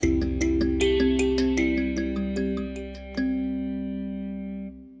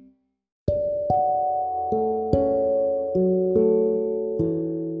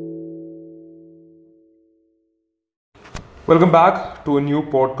Welcome back to a new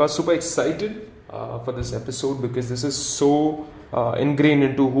podcast. Super excited for this episode because this is so ingrained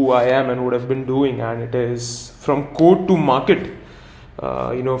into who I am and what I've been doing, and it is from code to market,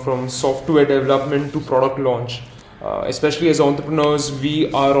 from software development to product launch. Especially as entrepreneurs, we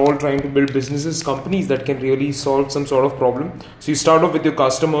are all trying to build businesses, companies that can really solve some sort of problem. So you start off with your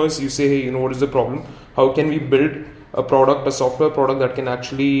customers, you say, hey, what is the problem? How can we build a product, a software product that can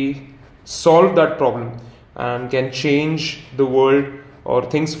actually solve that problem and can change the world or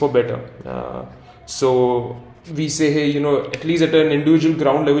things for better. So we say, hey, at least at an individual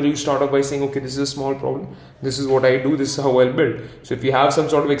ground level, you start off by saying, okay, this is a small problem. This is what I do. This is how I'll build. So if you have some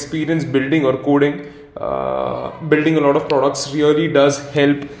sort of experience building or coding, building a lot of products really does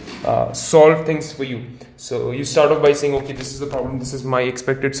help solve things for you. So you start off by saying, okay, this is the problem, this is my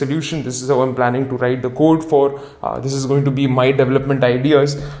expected solution, this is how I'm planning to write the code for, this is going to be my development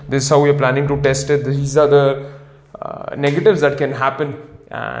ideas, this is how we're planning to test it, these are the negatives that can happen.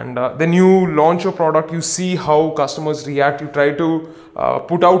 And then you launch your product, you see how customers react, you try to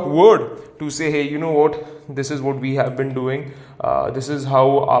put out word to say, hey, you know what, this is what we have been doing, this is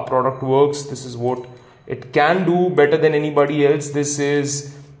how our product works, this is what it can do better than anybody else, this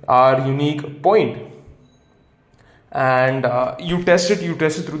is our unique point. And you test it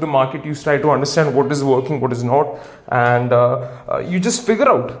through the market, you try to understand what is working, what is not, and you just figure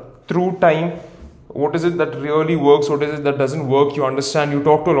out through time what is it that really works, what is it that doesn't work. You understand, you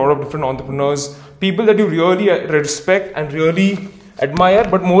talk to a lot of different entrepreneurs, people that you really respect and really admire,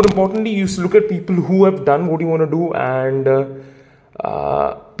 but more importantly, you look at people who have done what you want to do, and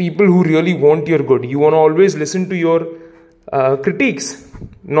people who really want your good. You want to always listen to your critiques,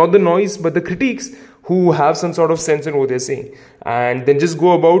 not the noise, but the critiques who have some sort of sense in what they're saying, and then just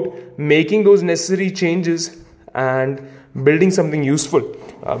go about making those necessary changes and building something useful,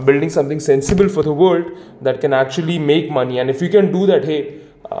 building something sensible for the world that can actually make money. And if you can do that, hey,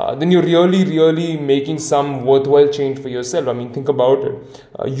 then you're really making some worthwhile change for yourself. I mean, think about it.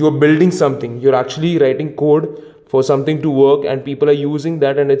 You're building something, you're actually writing code for something to work, and people are using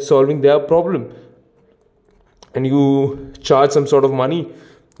that and it's solving their problem, and you charge some sort of money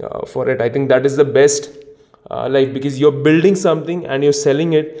for it. I think that is the best life, because you're building something and you're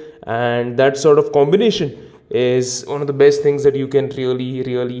selling it, and that sort of combination is one of the best things that you can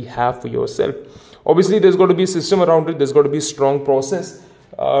really have for yourself. Obviously, there's got to be a system around it, there's got to be a strong process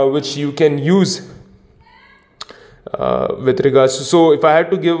which you can use with regards to. So if I had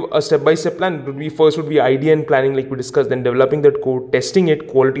to give a step-by-step plan, it would be first would be idea and planning, like we discussed, then developing that code, testing it,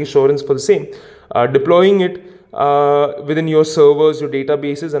 quality assurance for the same, deploying it within your servers, your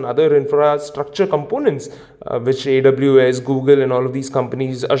databases, and other infrastructure components which AWS, Google, and all of these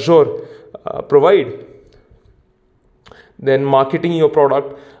companies, Azure, provide. Then marketing your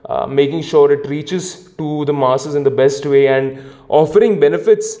product, making sure it reaches to the masses in the best way, and offering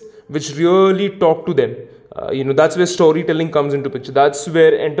benefits which really talk to them. That's where storytelling comes into picture. That's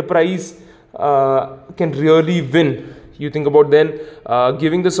where enterprise can really win. You think about then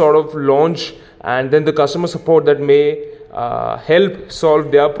giving the sort of launch and then the customer support that may help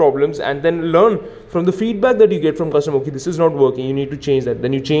solve their problems, and then learn from the feedback that you get from customer. Okay, this is not working, you need to change that.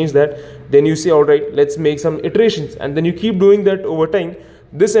 Then you change that, then you say, all right, let's make some iterations, and then you keep doing that over time.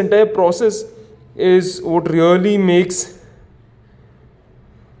 This entire process is what really makes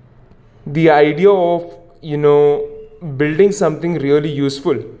the idea of building something really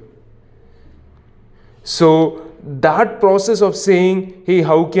useful. So that process of saying, hey,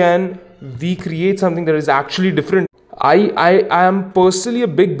 how can we create something that is actually different? I am personally a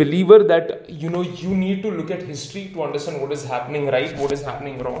big believer that you need to look at history to understand what is happening right, what is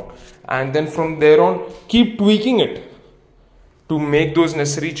happening wrong, and then from there on keep tweaking it to make those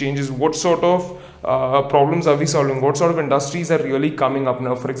necessary changes. What sort of problems are we solving? What sort of industries are really coming up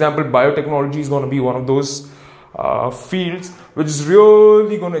now? For example, biotechnology is going to be one of those fields which is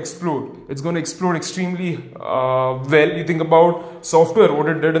really going to explode. It's going to explode extremely well. You think about software, what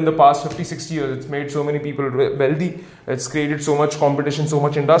it did in the past 50-60 years. It's made so many people wealthy. It's created so much competition, so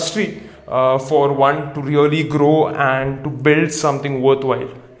much industry for one to really grow and to build something worthwhile.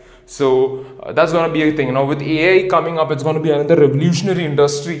 So that's going to be a thing. Now with AI coming up, it's going to be another revolutionary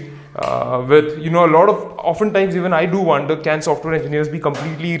industry with a lot of, oftentimes even I do wonder, can software engineers be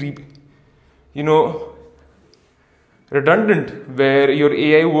completely redundant, where your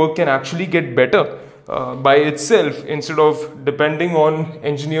AI work can actually get better by itself instead of depending on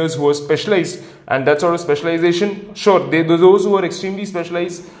engineers who are specialized. And that sort of specialization, sure, those who are extremely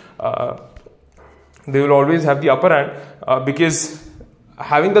specialized, they will always have the upper hand because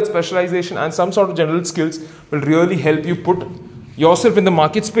having that specialization and some sort of general skills will really help you put yourself in the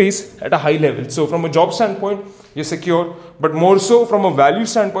market space at a high level. So from a job standpoint, you're secure, but more so from a value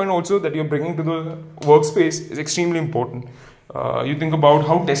standpoint also that you're bringing to the workspace is extremely important. You think about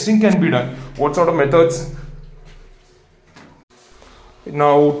how testing can be done, what sort of methods.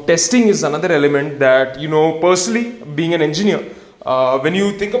 Now, testing is another element that, personally, being an engineer, when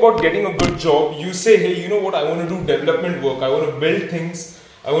you think about getting a good job, you say, hey, you know what, I want to do development work, I want to build things,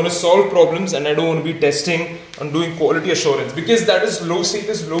 I want to solve problems, and I don't want to be testing and doing quality assurance, because that is low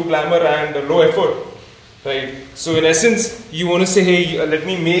status, low glamour, and low effort, right? So in essence, you want to say, hey, let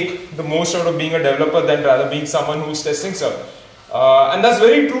me make the most out of being a developer than rather being someone who's testing stuff. And that's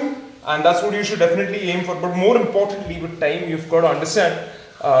very true, and that's what you should definitely aim for. But more importantly, with time, you've got to understand,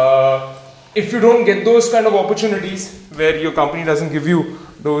 if you don't get those kind of opportunities where your company doesn't give you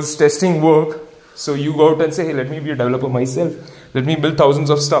those testing work, so you go out and say, hey, let me be a developer myself, let me build thousands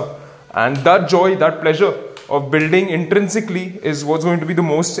of stuff. And that joy, that pleasure of building intrinsically is what's going to be the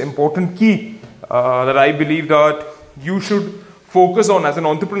most important key that I believe that you should focus on as an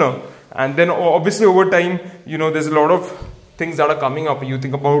entrepreneur. And then obviously over time, there's a lot of things that are coming up. You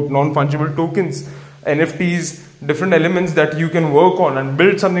think about non-fungible tokens, NFTs, different elements that you can work on and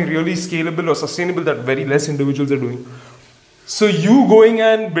build something really scalable or sustainable that very less individuals are doing. So you going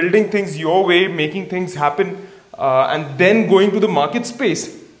and building things your way, making things happen, and then going to the market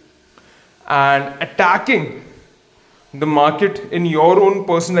space and attacking the market in your own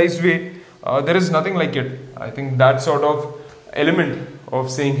personalized way, there is nothing like it. I think that sort of element of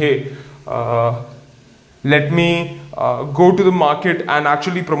saying, hey, let me go to the market and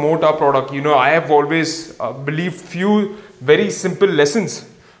actually promote our product. I have always believed few very simple lessons.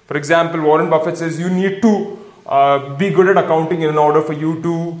 For example, Warren Buffett says you need to be good at accounting in order for you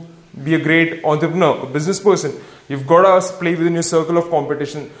to be a great entrepreneur, a business person. You've got to play within your circle of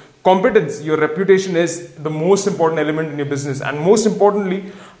competence. Your reputation is the most important element in your business. And most importantly,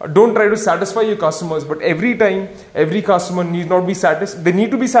 don't try to satisfy your customers. But every time, every customer need not be satisfied. They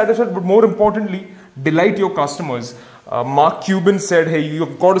need to be satisfied, but more importantly, delight your customers. Mark Cuban said, hey,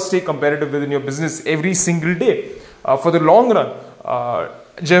 you've got to stay competitive within your business every single day. For the long run,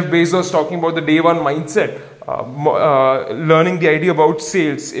 Jeff Bezos talking about the day one mindset, learning the idea about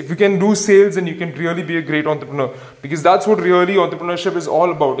sales. If you can do sales, then you can really be a great entrepreneur, because that's what really entrepreneurship is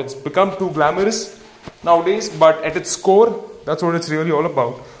all about. It's become too glamorous nowadays, but at its core, that's what it's really all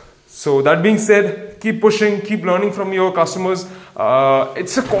about. So that being said, keep pushing, keep learning from your customers.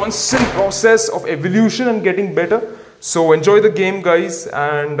 It's a constant process of evolution and getting better. So enjoy the game, guys,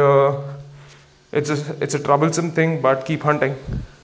 and it's a troublesome thing, but keep hunting.